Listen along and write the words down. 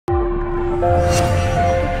Alright,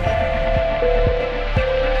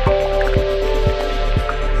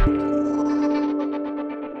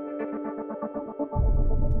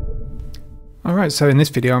 so in this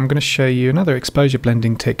video I'm going to show you another exposure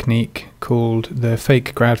blending technique called the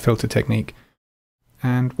fake grad filter technique.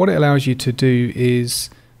 And what it allows you to do is,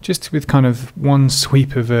 just with kind of one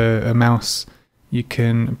sweep of a mouse, you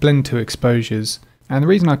can blend two exposures. And the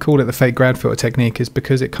reason I call it the fake grad filter technique is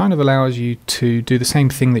because it kind of allows you to do the same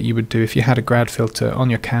thing that you would do if you had a grad filter on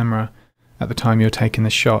your camera at the time you're taking the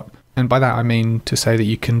shot. And by that I mean to say that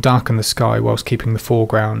you can darken the sky whilst keeping the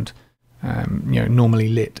foreground normally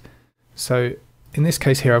lit. So in this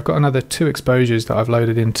case here I've got another two exposures that I've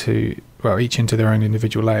loaded into, well, each into their own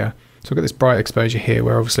individual layer. So I've got this bright exposure here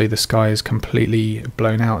where obviously the sky is completely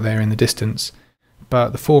blown out there in the distance,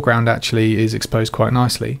 but the foreground actually is exposed quite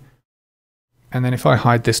nicely. And then if I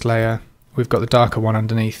hide this layer, we've got the darker one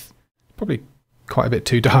underneath. Probably quite a bit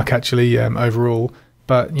too dark actually overall,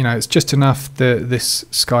 but you know, it's just enough that this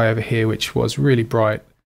sky over here, which was really bright,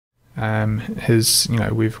 has, you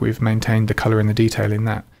know, we've maintained the colour and the detail in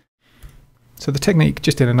that. So the technique,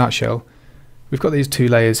 just in a nutshell, we've got these two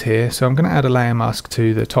layers here, so I'm going to add a layer mask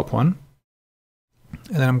to the top one,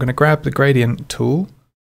 and then I'm going to grab the gradient tool,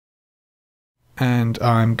 and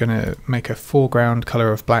I'm going to make a foreground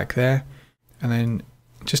colour of black there, and then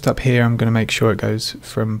just up here I'm going to make sure it goes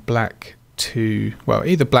from black to, well,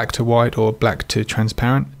 either black to white or black to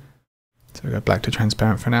transparent. So we'll go black to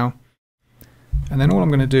transparent for now. And then all I'm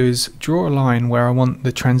going to do is draw a line where I want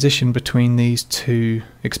the transition between these two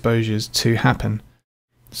exposures to happen.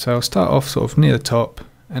 So I'll start off sort of near the top,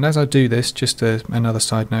 and as I do this, just another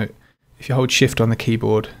side note, if you hold shift on the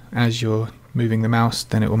keyboard as you're moving the mouse,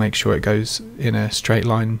 then it will make sure it goes in a straight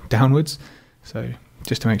line downwards. So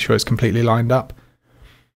just to make sure it's completely lined up.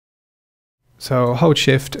 So I'll hold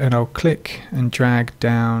shift and I'll click and drag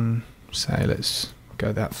down, say let's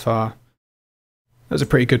go that far. That was a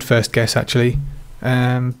pretty good first guess actually.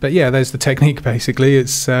 But yeah, there's the technique basically.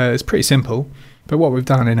 It's pretty simple. But what we've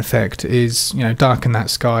done in effect is, you know, darken that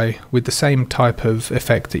sky with the same type of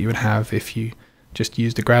effect that you would have if you just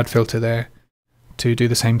used a grad filter there to do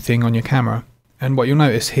the same thing on your camera. And what you'll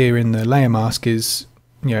notice here in the layer mask is,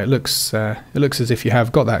 you know, it looks as if you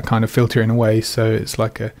have got that kind of filter in a way. So it's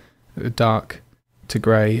like a dark to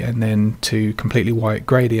grey and then to completely white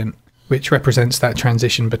gradient, which represents that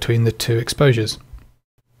transition between the two exposures.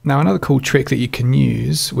 Now another cool trick that you can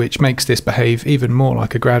use, which makes this behave even more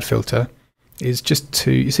like a grad filter, is just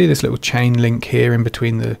to, you see this little chain link here in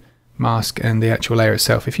between the mask and the actual layer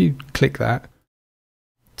itself. If you click that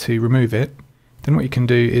to remove it, then what you can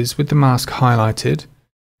do is, with the mask highlighted,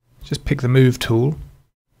 just pick the move tool.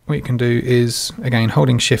 What you can do is, again,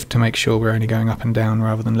 holding shift to make sure we're only going up and down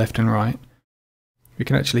rather than left and right, we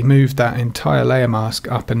can actually move that entire layer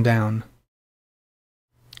mask up and down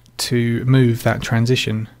to move that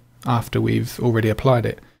transition after we've already applied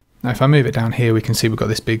it. Now if I move it down here, we can see we've got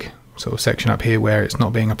this big sort of section up here where it's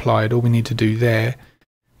not being applied. All we need to do there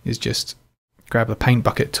is just grab the paint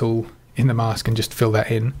bucket tool in the mask and just fill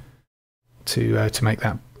that in to make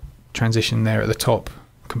that transition there at the top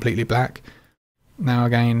completely black. Now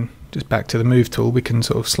again, just back to the move tool, we can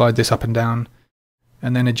sort of slide this up and down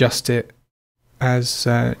and then adjust it as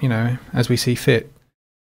you know, as we see fit.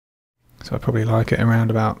 So I probably like it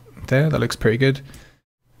around about there. That looks pretty good.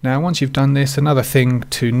 Now once you've done this, another thing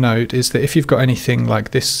to note is that if you've got anything like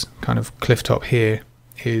this kind of cliff top here,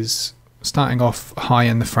 is starting off high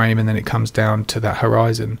in the frame and then it comes down to that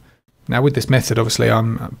horizon. Now with this method, obviously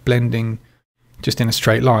I'm blending just in a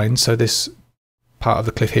straight line, so this part of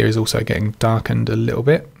the cliff here is also getting darkened a little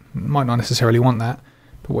bit. Might not necessarily want that,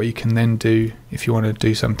 but what you can then do if you want to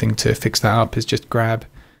do something to fix that up is just grab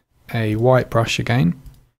a white brush again,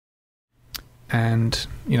 and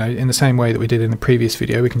you know, in the same way that we did in the previous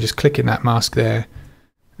video, we can just click in that mask there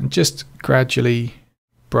and just gradually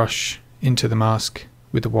brush into the mask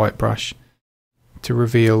with the white brush to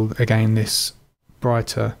reveal again this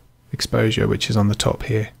brighter exposure which is on the top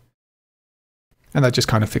here. And that just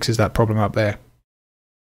kind of fixes that problem up there.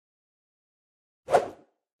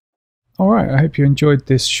 Alright, I hope you enjoyed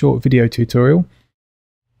this short video tutorial.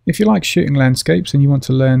 If you like shooting landscapes and you want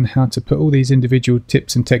to learn how to put all these individual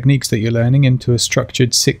tips and techniques that you're learning into a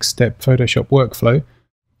structured 6-step Photoshop workflow,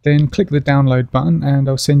 then click the download button and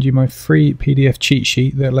I'll send you my free PDF cheat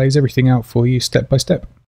sheet that lays everything out for you step by step.